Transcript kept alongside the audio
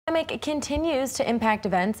Pandemic continues to impact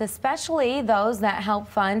events, especially those that help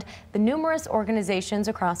fund the numerous organizations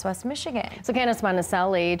across West Michigan. So Candace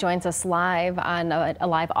Monticelli joins us live on a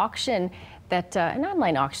live auction, an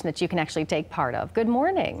online auction that you can actually take part of. Good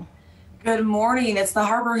morning. Good morning. It's the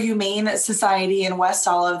Harbor Humane Society in West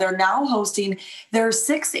Olive. They're now hosting their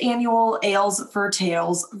 6th annual Ales for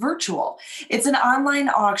Tales virtual. It's an online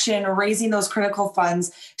auction raising those critical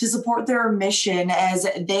funds to support their mission as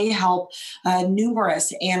they help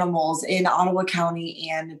numerous animals in Ottawa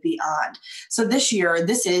County and beyond. So this year,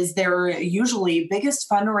 this is their usually biggest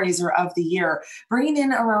fundraiser of the year, bringing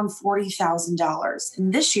in around $40,000.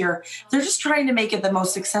 And this year, they're just trying to make it the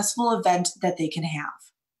most successful event that they can have.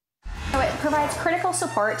 So it provides critical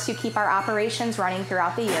support to keep our operations running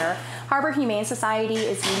throughout the year. Harbor Humane Society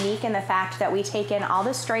is unique in the fact that we take in all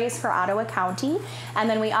the strays for Ottawa County, and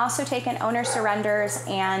then we also take in owner surrenders,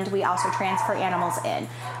 and we also transfer animals in.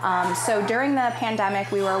 So during the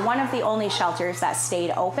pandemic, we were one of the only shelters that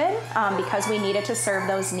stayed open because we needed to serve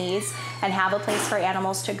those needs and have a place for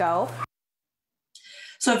animals to go.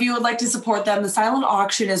 So if you would like to support them, the silent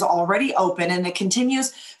auction is already open and it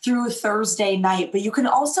continues through Thursday night, but you can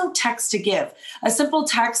also text to give. A simple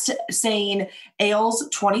text saying ALES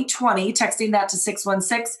 2020, texting that to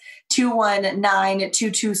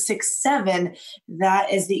 616-219-2267.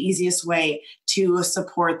 That is the easiest way to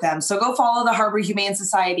support them. So go follow the Harbor Humane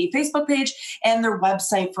Society Facebook page and their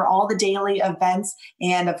website for all the daily events.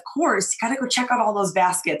 And of course, you got to go check out all those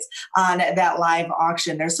baskets on that live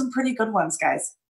auction. There's some pretty good ones, guys.